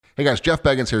Hey guys, Jeff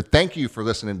Beggins here. Thank you for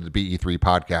listening to the BE3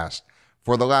 podcast.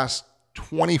 For the last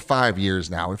 25 years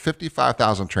now, with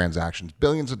 55,000 transactions,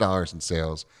 billions of dollars in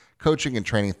sales, coaching and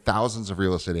training thousands of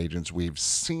real estate agents, we've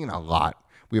seen a lot,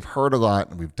 we've heard a lot,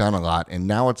 and we've done a lot, and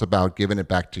now it's about giving it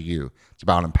back to you. It's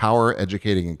about empower,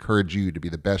 educating, encourage you to be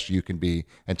the best you can be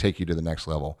and take you to the next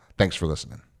level. Thanks for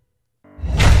listening.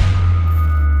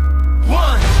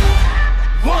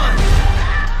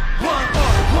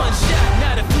 One shot,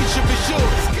 now the future is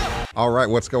yours. All right,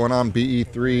 what's going on,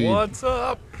 BE3? What's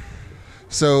up?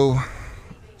 So,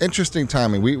 interesting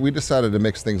timing. We decided to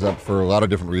mix things up for a lot of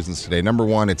different reasons today. Number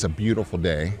one, it's a beautiful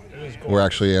day. We're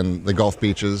actually in the Gulf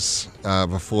beaches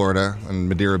of Florida and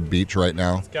Madeira Beach right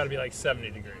now. It's got to be like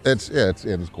 70 degrees.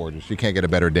 It's gorgeous. You can't get a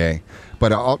better day.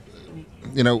 But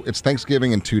it's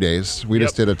Thanksgiving in 2 days. We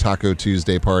just did a Taco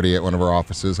Tuesday party at one of our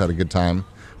offices. Had a good time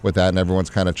with that, and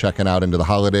everyone's kind of checking out into the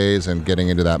holidays and getting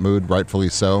into that mood, rightfully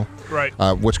so. Right.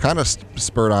 Which kind of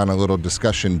spurred on a little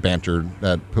discussion banter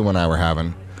that Puma and I were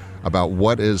having about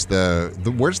what is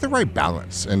where's the right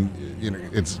balance, and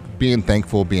it's being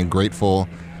thankful, being grateful,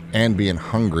 and being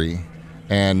hungry,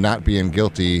 and not being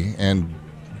guilty, and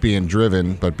being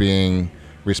driven, but being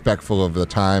respectful of the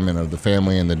time and of the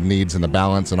family and the needs and the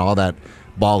balance and all that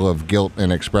ball of guilt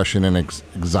and expression and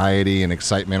anxiety and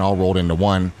excitement all rolled into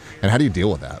one. And how do you deal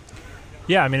with that?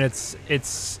 Yeah, I mean,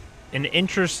 it's an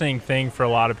interesting thing for a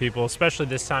lot of people, especially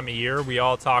this time of year. We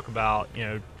all talk about,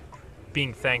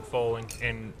 being thankful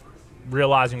and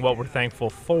realizing what we're thankful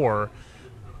for.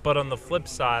 But on the flip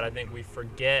side, I think we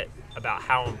forget about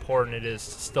how important it is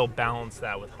to still balance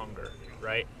that with hunger,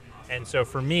 right? And so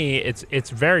for me, it's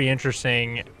very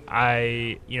interesting.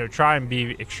 I try and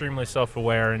be extremely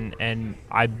self-aware, and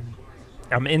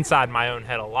I'm inside my own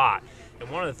head a lot. And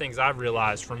one of the things I've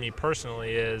realized for me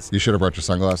personally is You should have brought your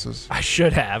sunglasses. I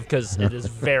should have, because it is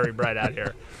very bright out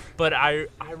here. But I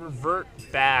revert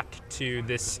back to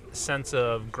this sense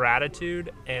of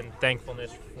gratitude and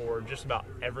thankfulness for just about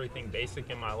everything basic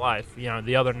in my life.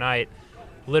 The other night,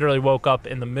 literally woke up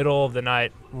in the middle of the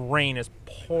night. Rain is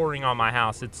pouring on my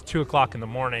house. It's 2 o'clock in the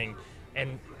morning,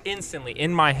 and instantly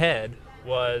in my head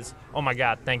was, oh my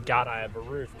God, thank God I have a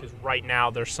roof, because right now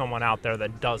there's someone out there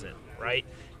that doesn't, right?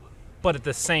 But at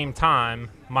the same time,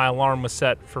 my alarm was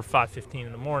set for 5:15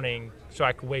 in the morning so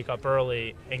I could wake up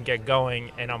early and get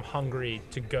going, and I'm hungry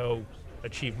to go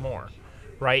achieve more,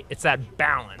 right? It's that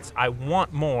balance. I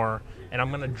want more, and I'm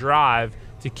going to drive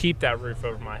to keep that roof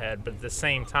over my head, but at the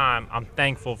same time, I'm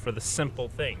thankful for the simple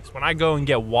things. When I go and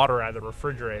get water out of the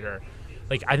refrigerator,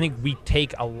 I think we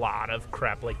take a lot of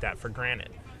crap like that for granted.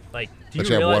 Do you have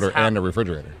realize water and a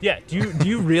refrigerator. Yeah. Do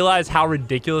you realize how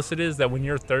ridiculous it is that when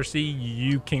you're thirsty,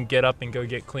 you can get up and go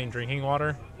get clean drinking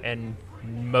water, and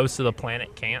most of the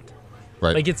planet can't?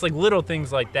 Right. It's little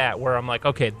things like that where I'm like,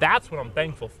 okay, that's what I'm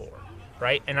thankful for,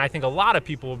 right? And I think a lot of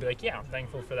people will be like, yeah, I'm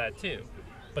thankful for that too.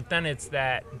 But then it's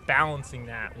that balancing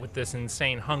that with this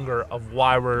insane hunger of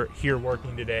why we're here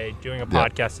working today, doing a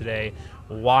podcast today,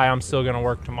 why I'm still going to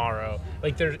work tomorrow.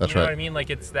 That's know right. what I mean?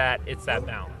 It's that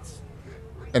balance.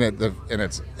 And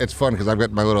it's fun because I've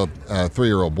got my little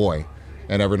 3-year-old boy,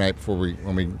 and every night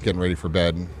when we getting ready for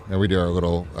bed, and we do our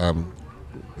little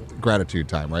gratitude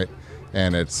time, right?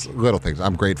 And it's little things.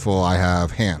 I'm grateful I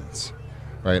have hands,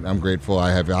 right? I'm grateful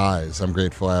I have eyes. I'm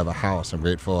grateful I have a house. I'm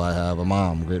grateful I have a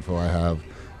mom. I'm grateful I have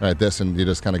this, and you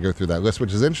just kind of go through that list,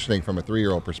 which is interesting from a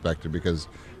 3-year-old perspective because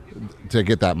to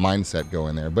get that mindset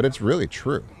going there, but it's really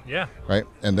true. Yeah. Right.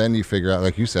 And then you figure out,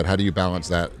 like you said, how do you balance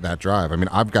that drive? I mean,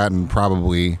 I've gotten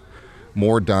probably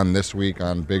more done this week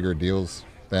on bigger deals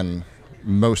than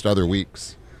most other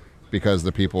weeks because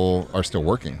the people are still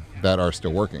working.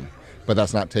 But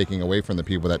that's not taking away from the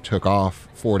people that took off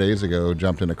 4 days ago,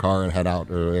 jumped in a car and head out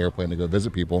or an airplane to go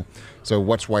visit people. So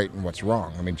what's right and what's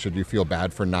wrong? I mean, should you feel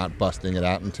bad for not busting it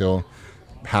out until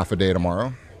half a day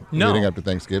tomorrow? No. Leading up to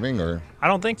Thanksgiving, or? I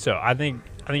don't think so. I think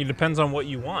it depends on what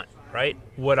you want, right?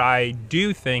 What I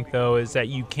do think, though, is that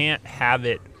you can't have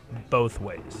it both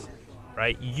ways,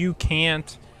 right? You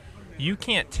can't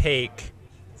take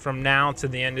from now to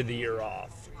the end of the year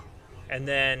off and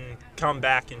then come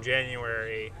back in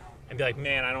January and be like,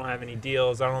 man, I don't have any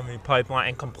deals, I don't have any pipeline,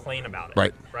 and complain about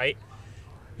it, right?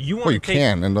 You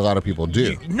can, and a lot of people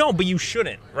do. No, but you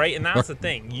shouldn't, right? And that's the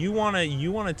thing. You want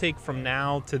to take from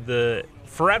now to the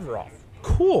forever off.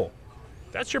 Cool.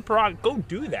 That's your prerogative. Go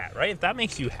do that, right? If that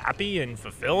makes you happy and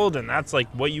fulfilled and that's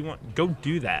what you want, go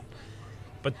do that.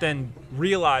 But then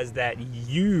realize that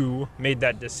you made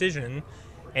that decision,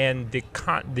 and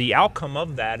the outcome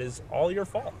of that is all your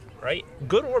fault, right?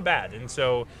 Good or bad. And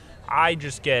so I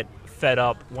just get fed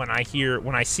up when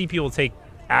I see people take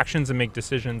actions and make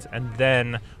decisions, and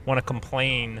then want to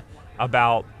complain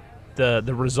about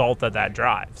the result that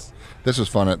drives. This was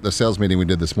fun at the sales meeting we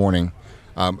did this morning.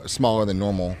 Smaller than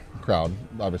normal crowd,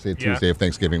 obviously a Tuesday of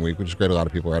Thanksgiving week, which is great. A lot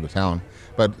of people are out of town,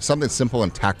 but something simple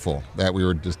and tactful that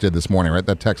we just did this morning, right?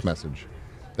 That text message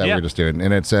that we were just doing,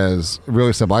 and it says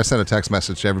really simple. I sent a text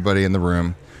message to everybody in the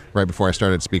room right before I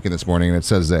started speaking this morning, and it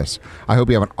says this: I hope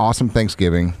you have an awesome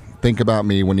Thanksgiving. Think about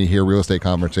me when you hear real estate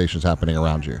conversations happening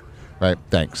around you, right?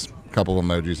 Thanks. A couple of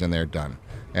emojis in there, done.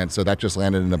 And so that just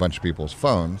landed in a bunch of people's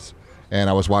phones, and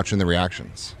I was watching the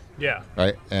reactions. Yeah.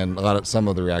 Right? And some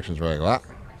of the reactions were like, what?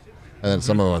 And then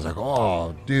some of them was like,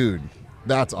 oh, dude,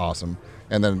 that's awesome.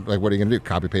 And then, like, what are you going to do?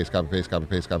 Copy, paste, copy, paste, copy,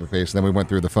 paste, copy, paste. And then we went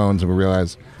through the phones and we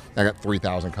realized I got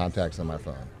 3,000 contacts on my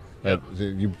phone. Yep.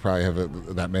 You probably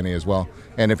have that many as well.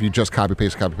 And if you just copy,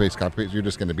 paste, copy, paste, copy, paste, you're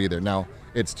just going to be there. Now,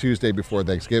 it's Tuesday before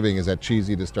Thanksgiving. Is that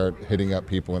cheesy to start hitting up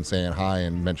people and saying hi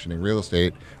and mentioning real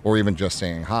estate, or even just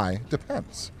saying hi?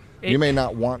 Depends. You may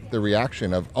not want the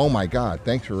reaction of, oh my God,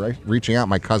 thanks for reaching out.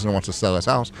 My cousin wants to sell his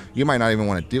house. You might not even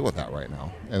want to deal with that right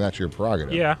now, and that's your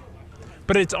prerogative. Yeah.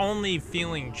 But it's only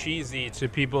feeling cheesy to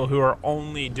people who are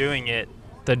only doing it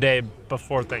the day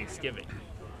before Thanksgiving.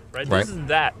 Right?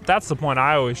 That's the point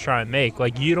I always try and make.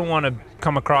 Like, you don't want to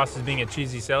come across as being a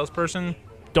cheesy salesperson.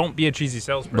 Don't be a cheesy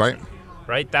salesperson.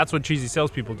 Right? That's what cheesy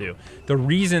salespeople do. The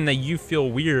reason that you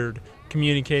feel weird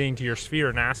communicating to your sphere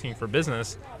and asking for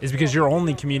business is because you're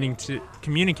only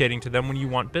communicating to them when you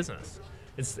want business.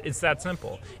 It's that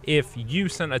simple. If you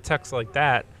sent a text like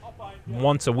that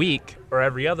once a week or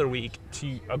every other week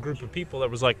to a group of people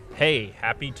that was like, hey,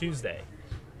 happy Tuesday,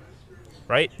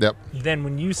 right? Yep. Then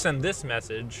when you send this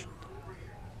message,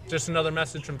 just another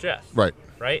message from Jeff. Right.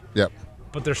 Right? Yep.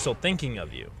 But they're still thinking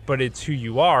of you. But it's who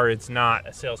you are. It's not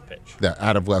a sales pitch. Yeah,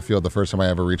 out of left field, the first time I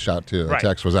ever reached out to a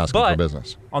text was asking for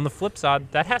business. On the flip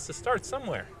side, that has to start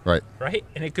somewhere. Right. Right?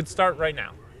 And it could start right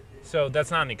now. So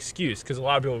that's not an excuse, because a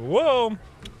lot of people are, whoa,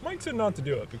 Mike said not to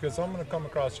do it because I'm going to come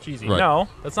across cheesy. Right. No,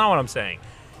 that's not what I'm saying.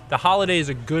 The holiday is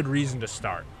a good reason to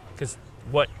start, because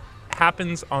what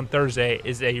happens on Thursday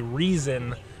is a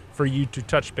reason for you to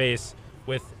touch base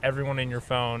with everyone in your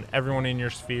phone, everyone in your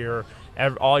sphere,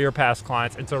 all your past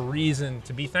clients. It's a reason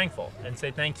to be thankful and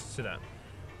say thanks to them.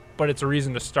 But it's a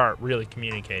reason to start really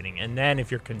communicating. And then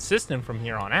if you're consistent from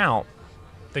here on out,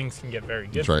 things can get very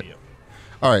good for you.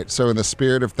 All right, so in the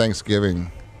spirit of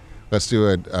Thanksgiving, let's do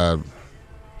it.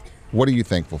 What are you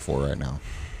thankful for right now?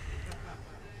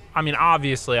 I mean,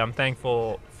 obviously, I'm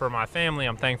thankful for my family.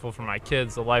 I'm thankful for my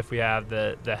kids, the life we have,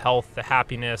 the health, the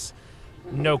happiness,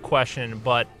 no question.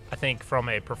 But I think from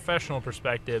a professional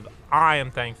perspective, I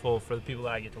am thankful for the people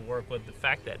that I get to work with, the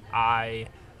fact that I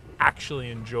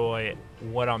actually enjoy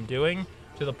what I'm doing,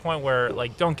 to the point where,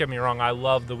 like, don't get me wrong, I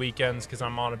love the weekends because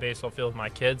I'm on a baseball field with my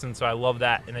kids, and so I love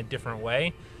that in a different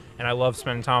way. And I love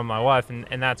spending time with my wife, and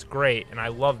that's great, and I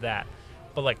love that.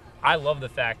 But, like, I love the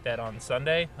fact that on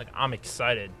Sunday, like, I'm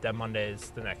excited that Monday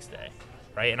is the next day,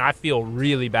 right? And I feel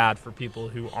really bad for people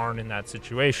who aren't in that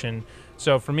situation.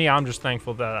 So for me, I'm just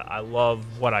thankful that I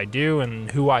love what I do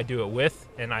and who I do it with,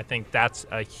 and I think that's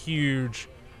a huge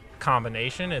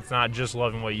combination. It's not just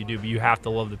loving what you do, but you have to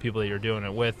love the people that you're doing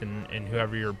it with and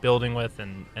whoever you're building with,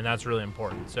 and that's really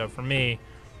important. So for me,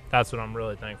 that's what I'm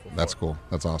really thankful for. That's cool.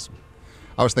 That's awesome.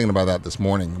 I was thinking about that this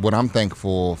morning. What I'm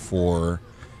thankful for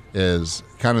is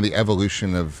kind of the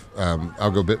evolution of,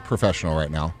 I'll go a bit professional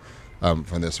right now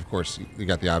from this. Of course, you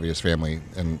got the obvious family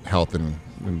and health and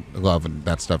love, and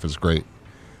that stuff is great.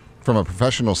 From a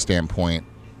professional standpoint,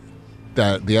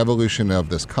 that the evolution of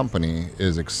this company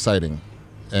is exciting,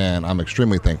 and I'm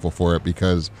extremely thankful for it,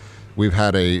 because we've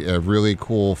had a really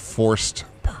cool forced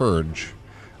purge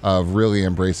of really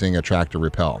embracing attract or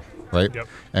repel, right? Yep.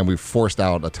 And we've forced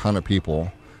out a ton of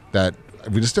people that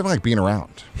we just didn't like being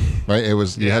around, right? It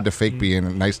was, you had to fake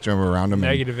being nice to them around them.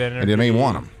 Negative energy. And you didn't even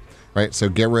want them, right? So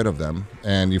get rid of them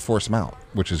and you force them out,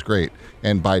 which is great.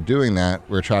 And by doing that,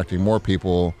 we're attracting more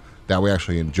people that we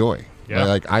actually enjoy. Yeah.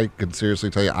 Like, I can seriously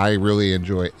tell you, I really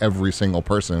enjoy every single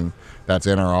person that's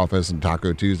in our office and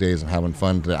Taco Tuesdays and having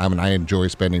fun. I enjoy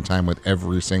spending time with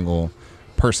every single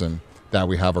person that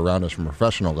we have around us from a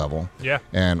professional level. Yeah.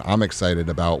 And I'm excited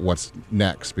about what's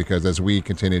next, because as we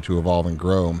continue to evolve and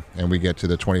grow and we get to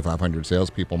the 2,500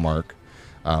 salespeople mark,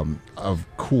 of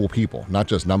cool people, not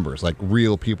just numbers, like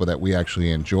real people that we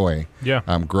actually enjoy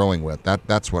growing with,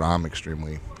 that's what I'm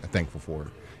extremely thankful for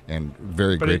and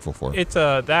very grateful for. It's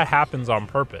that happens on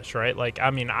purpose, right? Like,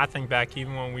 I mean, I think back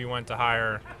even when we went to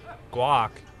hire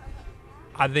Guac,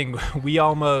 I think we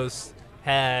almost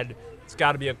had, it's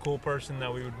got to be a cool person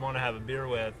that we would want to have a beer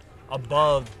with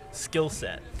above skill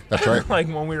set. That's right. Like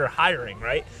when we were hiring,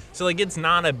 right? So like it's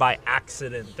not a by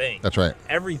accident thing. That's right.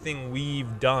 Everything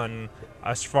we've done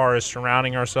as far as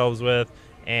surrounding ourselves with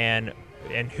and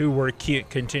who we're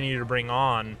continue to bring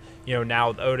on, you know, now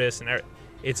with Otis and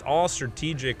it's all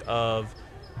strategic of,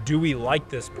 do we like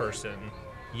this person?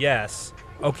 Yes.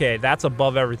 Okay, that's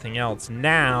above everything else.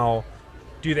 Now,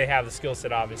 do they have the skill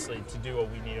set, obviously, to do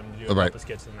what we need them to do and help us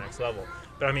get to the next level?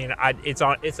 But I mean, it's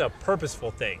a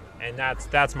purposeful thing, and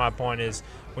that's my point. Is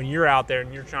when you're out there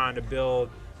and you're trying to build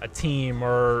a team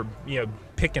or, you know,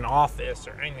 pick an office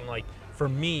or anything, like, for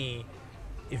me,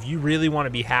 if you really want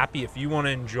to be happy, if you want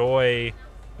to enjoy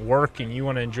work and you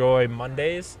want to enjoy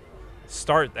Mondays,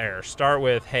 start there. Start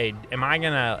with, hey,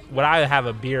 would I have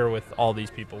a beer with all these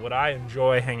people? Would I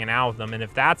enjoy hanging out with them? And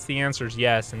if that's the answer is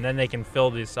yes, and then they can fill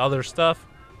this other stuff,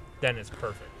 then it's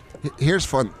perfect. Here's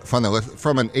fun though.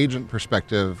 From an agent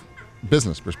perspective,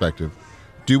 business perspective,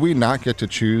 do we not get to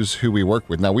choose who we work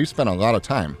with? Now, we spent a lot of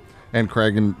time, and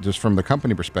Craig, and just from the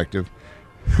company perspective,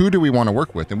 who do we want to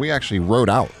work with? And we actually wrote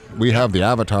out. We have the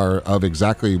avatar of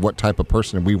exactly what type of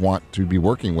person we want to be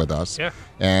working with us. Yeah.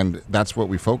 And that's what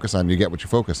we focus on. You get what you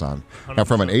focus on. 100%. Now,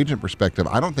 from an agent perspective,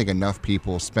 I don't think enough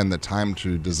people spend the time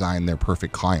to design their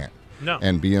perfect client. No.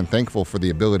 And being thankful for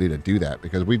the ability to do that,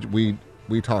 because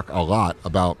we talk a lot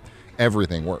about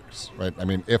everything works, right? I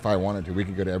mean, if I wanted to, we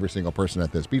could go to every single person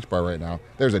at this beach bar right now.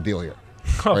 There's a deal here.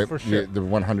 Oh, right? for sure. The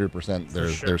 100%,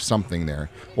 there's something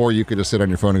there. Or you could just sit on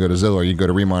your phone and go to Zillow, or you go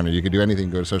to Remon, or you could do anything,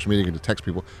 go to social media, you could text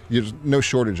people. There's no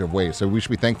shortage of ways. So we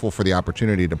should be thankful for the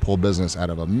opportunity to pull business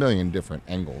out of a million different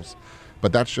angles.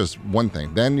 But that's just one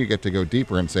thing. Then you get to go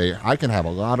deeper and say, I can have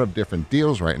a lot of different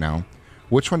deals right now.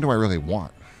 Which one do I really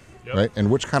want? Yep. Right? And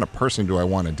which kind of person do I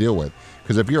want to deal with?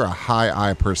 Because if you're a high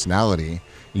I personality,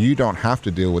 you don't have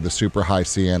to deal with the super high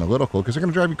C analytical, because they're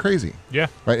going to drive you crazy. Yeah.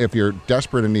 Right? If you're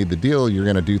desperate and need the deal, you're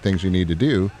going to do things you need to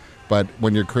do. But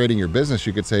when you're creating your business,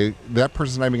 you could say that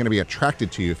person's not even going to be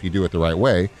attracted to you if you do it the right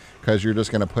way, because you're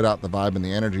just going to put out the vibe and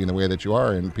the energy and the way that you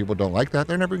are, and people don't like that.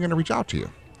 They're never going to reach out to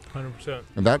you. 100%.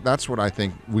 And that's what I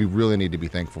think we really need to be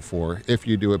thankful for if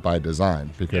you do it by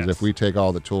design. Because if we take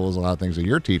all the tools, a lot of things that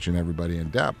you're teaching everybody in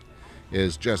depth,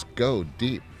 is just go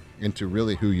deep into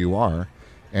really who you are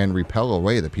and repel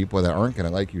away the people that aren't going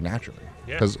to like you naturally.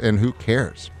 Yeah. And who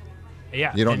cares?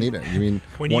 Yeah. You don't need it. You mean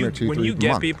when one you, or two, when 3 you a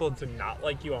get month. people to not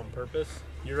like you on purpose,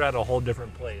 you're at a whole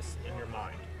different place in your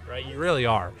mind, right? You really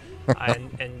are.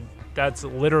 and that's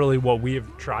literally what we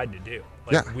have tried to do.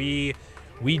 Like we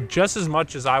just as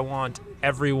much as I want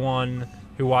everyone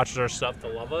who watches our stuff to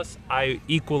love us, I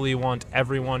equally want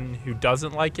everyone who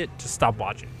doesn't like it to stop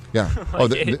watching. Yeah.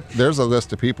 There's a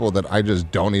list of people that I just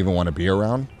don't even want to be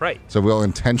around. Right. So we'll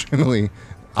intentionally,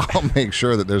 I'll make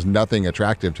sure that there's nothing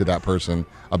attractive to that person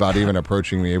about even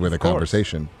approaching me with a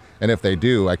conversation. And if they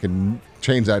do, I can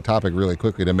change that topic really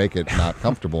quickly to make it not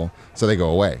comfortable, so they go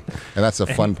away. And that's the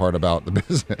fun part about the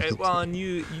business. Well, and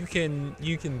you can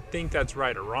think that's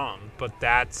right or wrong, but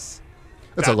that's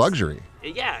a luxury.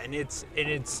 Yeah, and it's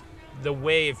the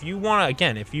way, if you want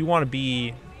to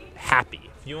be happy,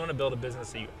 if you want to build a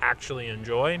business that you actually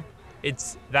enjoy,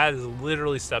 that is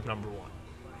literally step number one,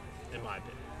 in my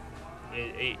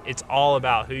opinion. It's all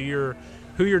about who you're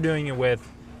doing it with,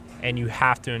 and you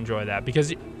have to enjoy that,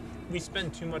 because we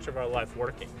spend too much of our life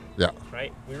working. Yeah.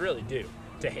 Right? We really do,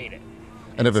 to hate it.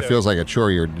 And if it feels like a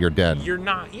chore, you're dead. You're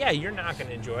not going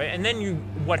to enjoy it. And then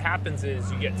what happens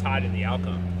is you get tied to the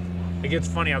outcome. It gets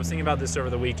funny. I was thinking about this over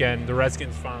the weekend. The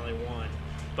Redskins finally won.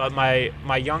 But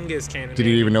my youngest came to me. Did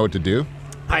you even know what to do?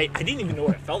 I didn't even know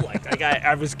what it felt like.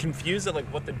 I was confused at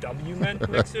what the W meant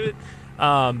next to it.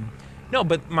 No,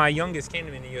 but my youngest came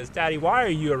to me and he goes, "Daddy, why are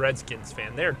you a Redskins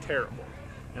fan? They're terrible."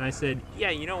 And I said, "Yeah,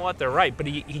 you know what? They're right." But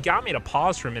he got me to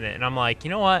pause for a minute, and I'm like, you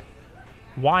know what?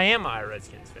 Why am I a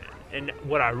Redskins fan? And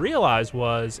what I realized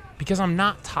was because I'm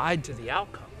not tied to the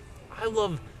outcome. I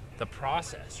love the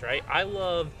process, right? I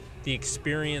love the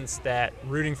experience that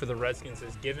rooting for the Redskins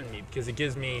has given me, because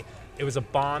it was a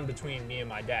bond between me and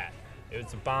my dad. It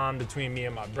was a bond between me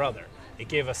and my brother. It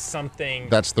gave us something.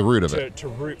 That's the root of it. To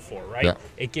root for, right? Yeah.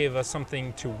 It gave us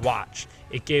something to watch.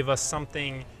 It gave us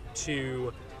something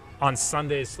to, on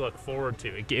Sundays, to look forward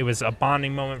to. It was a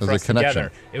bonding moment for us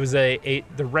together. It was the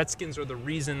Redskins are the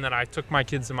reason that I took my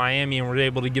kids to Miami and were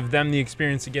able to give them the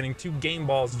experience of getting 2 game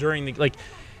balls during the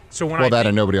So when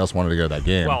and nobody else wanted to go to that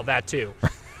game. Well, that too.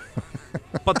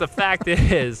 But the fact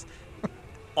is,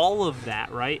 all of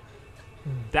that, right?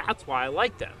 That's why I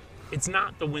like them. It's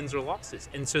not the wins or losses.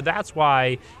 And so that's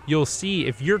why you'll see,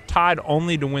 if you're tied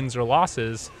only to wins or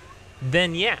losses,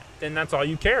 then that's all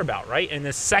you care about, right? And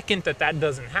the second that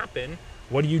doesn't happen,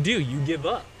 what do? You give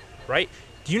up, right?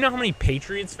 Do you know how many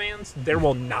Patriots fans there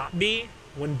will not be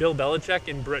when Bill Belichick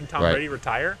and Tom Right. Brady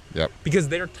retire? Yep. Because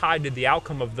they're tied to the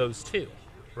outcome of those two,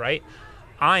 right?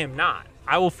 I am not.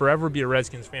 I will forever be a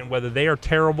Redskins fan, whether they are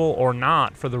terrible or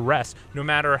not for the rest, no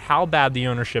matter how bad the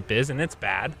ownership is, and it's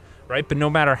bad, right? But no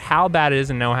matter how bad it is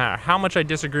and no matter how much I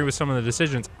disagree with some of the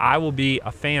decisions, I will be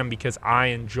a fan because I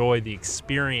enjoy the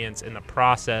experience and the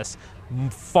process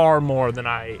far more than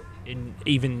I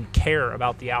even care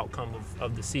about the outcome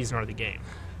of the season or the game.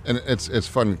 And it's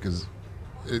fun because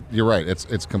you're right.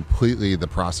 It's completely the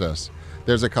process.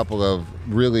 There's a couple of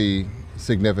really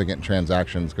significant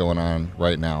transactions going on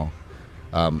right now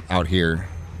out here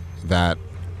that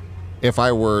if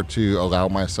I were to allow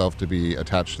myself to be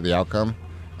attached to the outcome,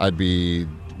 I'd be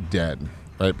dead,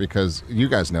 right? Because you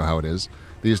guys know how it is.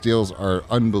 These deals are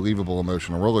unbelievable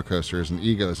emotional roller coasters and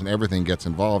egos, and everything gets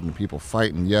involved, and people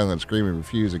fight and yell and scream and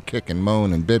refuse and kick and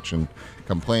moan and bitch and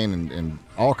complain and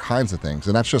all kinds of things.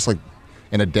 And that's just like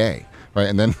in a day, right?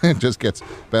 And then it just gets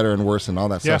better and worse and all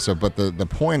that Yeah. stuff. So, but the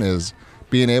point is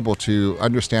being able to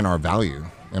understand our value,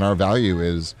 and our value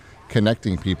is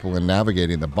connecting people and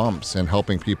navigating the bumps and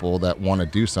helping people that want to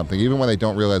do something, even when they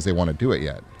don't realize they want to do it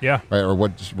yet. Yeah. Right, or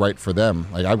what's right for them.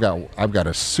 Like I've got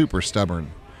a super stubborn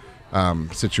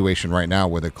situation right now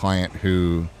with a client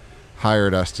who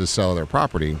hired us to sell their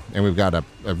property, and we've got a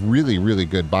really, really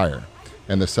good buyer,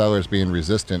 and the seller's being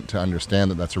resistant to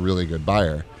understand that that's a really good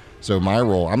buyer. So my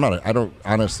role, I don't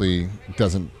honestly, it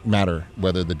doesn't matter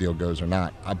whether the deal goes or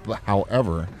not.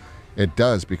 However, it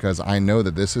does, because I know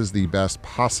that this is the best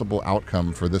possible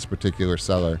outcome for this particular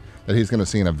seller that he's going to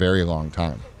see in a very long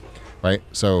time, right?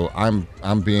 So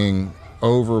I'm being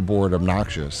overboard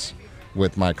obnoxious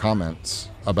with my comments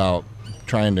about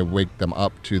trying to wake them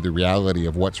up to the reality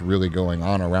of what's really going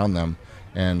on around them,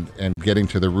 and getting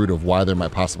to the root of why there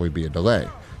might possibly be a delay.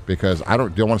 Because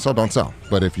don't want to sell, don't sell.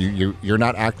 But if you're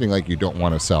not acting like you don't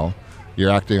want to sell, you're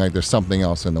acting like there's something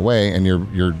else in the way, and you're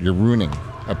ruining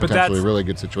a potentially really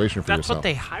good situation for That's yourself. what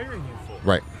they hire you for.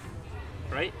 Right.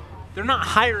 Right? They're not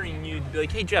hiring you to be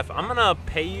like, hey, Jeff, I'm going to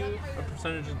pay you a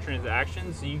percentage of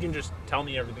transactions so you can just tell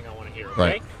me everything I want to hear, okay?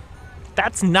 Right.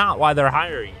 That's not why they're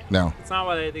hiring you. No. That's not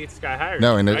why they think this guy hired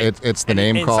No, you. and right? it's the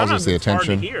name calls, sometimes it's the hard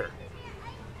attention. to hear.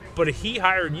 But he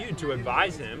hired you to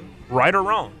advise him, right or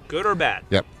wrong, good or bad.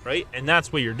 Yep. Right? And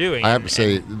that's what you're doing. I have to And-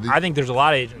 say, and I think there's a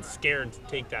lot of agents scared to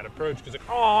take that approach because, like,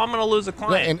 oh, I'm going to lose a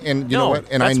client. and you know what?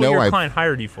 And that's I know what your I've- client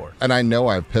hired you for. And I know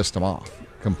I've pissed him off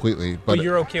completely, But but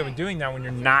you're okay with doing that when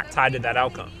you're not tied to that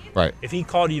outcome. right. If he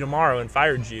called you tomorrow and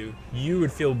fired you, you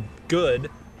would feel good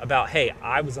about, hey,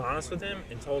 I was honest with him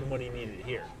and told him what he needed to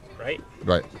hear, right?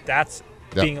 Right. That's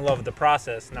Yep. being in love with the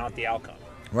process, not the outcome.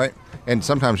 Right. And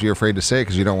sometimes you're afraid to say it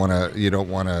because you don't want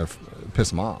to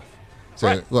piss them off. So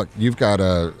Right. look, you've got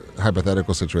a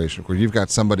hypothetical situation where you've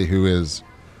got somebody who is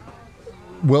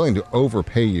willing to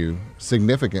overpay you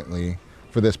significantly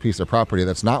for this piece of property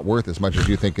that's not worth as much as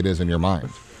you think it is in your mind.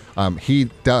 He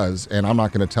does, and I'm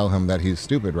not going to tell him that he's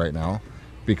stupid right now,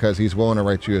 because he's willing to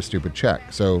write you a stupid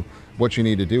check. So what you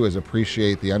need to do is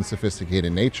appreciate the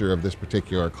unsophisticated nature of this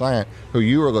particular client who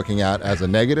you are looking at as a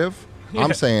negative. Yeah.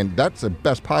 I'm saying that's the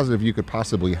best positive you could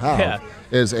possibly have. Yeah.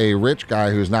 Is a rich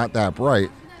guy who's not that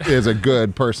bright is a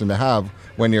good person to have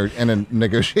when you're in a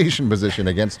negotiation position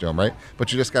against him, right?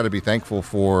 But you just got to be thankful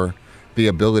for the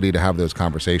ability to have those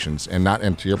conversations and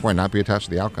to your point, not be attached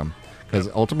to the outcome. Because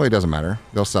ultimately it doesn't matter.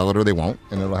 They'll sell it or they won't,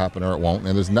 and it'll happen or it won't.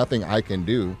 And there's nothing I can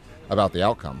do about the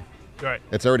outcome. Right.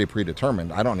 It's already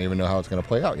predetermined. I don't even know how it's going to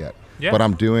play out yet. Yeah. But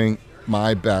I'm doing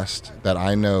my best that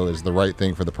I know is the right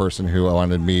thing for the person who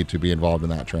wanted me to be involved in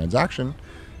that transaction.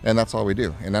 And that's all we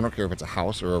do. And I don't care if it's a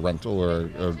house or a rental or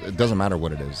it doesn't matter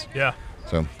what it is. Yeah.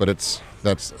 So, but it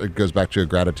goes back to a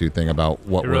gratitude thing about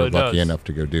what It we're really lucky does. enough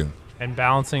to go do. And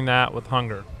balancing that with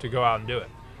hunger to go out and do it.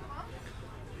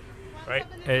 Right?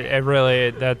 It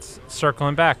really, that's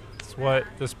circling back. It's what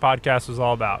this podcast is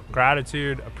all about.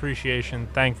 Gratitude, appreciation,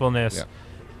 thankfulness, Yeah.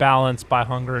 balanced by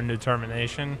hunger and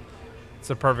determination. It's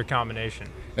a perfect combination.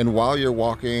 And while you're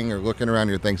walking or looking around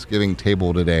your Thanksgiving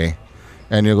table today,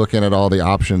 and you're looking at all the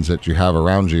options that you have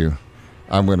around you,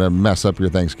 I'm going to mess up your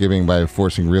Thanksgiving by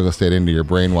forcing real estate into your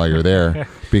brain while you're there,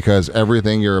 because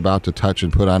everything you're about to touch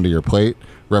and put onto your plate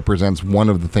represents one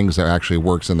of the things that actually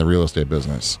works in the real estate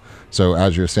business. So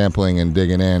as you're sampling and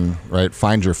digging in, right,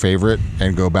 find your favorite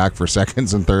and go back for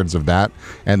seconds and thirds of that,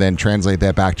 and then translate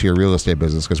that back to your real estate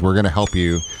business, because we're going to help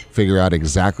you figure out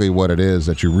exactly what it is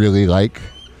that you really like,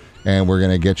 and we're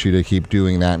going to get you to keep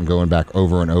doing that and going back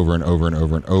over and over and over and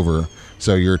over and over.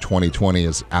 So your 2020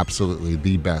 is absolutely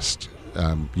the best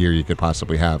year you could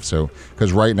possibly have. So,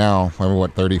 because right now, remember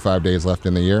what, 35 days left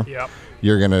in the year? Yep.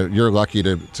 you're lucky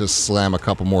to slam a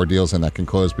couple more deals in that can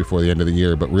close before the end of the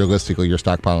year. But realistically, you're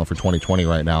stockpiling for 2020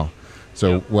 right now.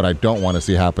 So what I don't want to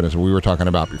see happen is what we were talking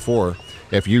about before.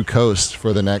 If you coast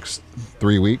for the next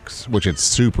 3 weeks, which it's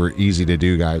super easy to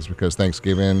do, guys, because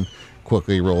Thanksgiving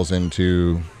quickly rolls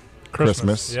into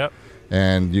Christmas. Yep.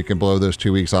 And you can blow those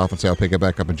 2 weeks off and say, I'll pick it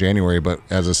back up in January. But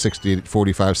as a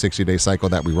 60-day cycle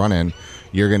that we run in,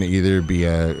 you're going to either be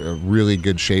a really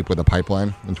good shape with a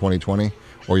pipeline in 2020,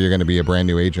 or you're going to be a brand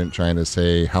new agent trying to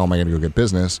say, how am I going to go get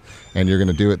business? And you're going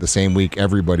to do it the same week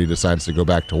everybody decides to go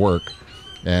back to work,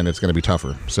 and it's going to be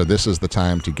tougher. So this is the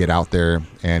time to get out there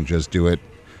and just do it.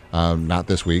 Not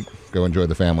this week. Go enjoy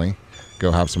the family.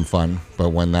 Go have some fun. But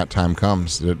when that time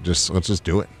comes, let's just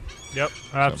do it. Yep,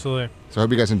 absolutely. So I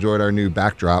hope you guys enjoyed our new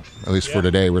backdrop, at least for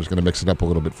today. We're just going to mix it up a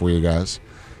little bit for you guys.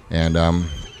 And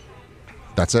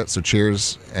that's it. So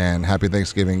cheers and happy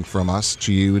Thanksgiving from us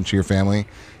to you and to your family.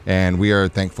 And we are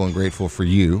thankful and grateful for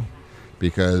you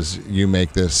because you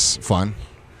make this fun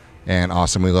and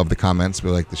awesome. We love the comments.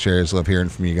 We like the shares. Love hearing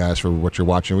from you guys for what you're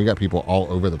watching. We got people all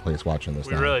over the place watching this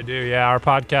now. We really do, yeah. Our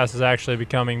podcast is actually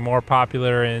becoming more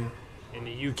popular in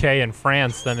the UK and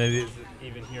France than it is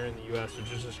even here in the U.S.,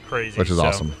 which is just crazy. Which is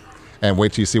awesome. And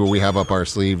wait till you see what we have up our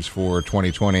sleeves for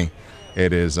 2020.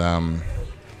 It is, there's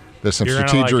some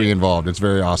strategery involved. It's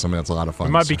very awesome, and it's a lot of fun.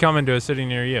 We might be coming to a city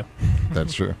near you.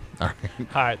 That's true. All right.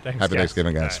 All right, thanks, Happy guys.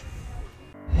 Thanksgiving, guys. All right.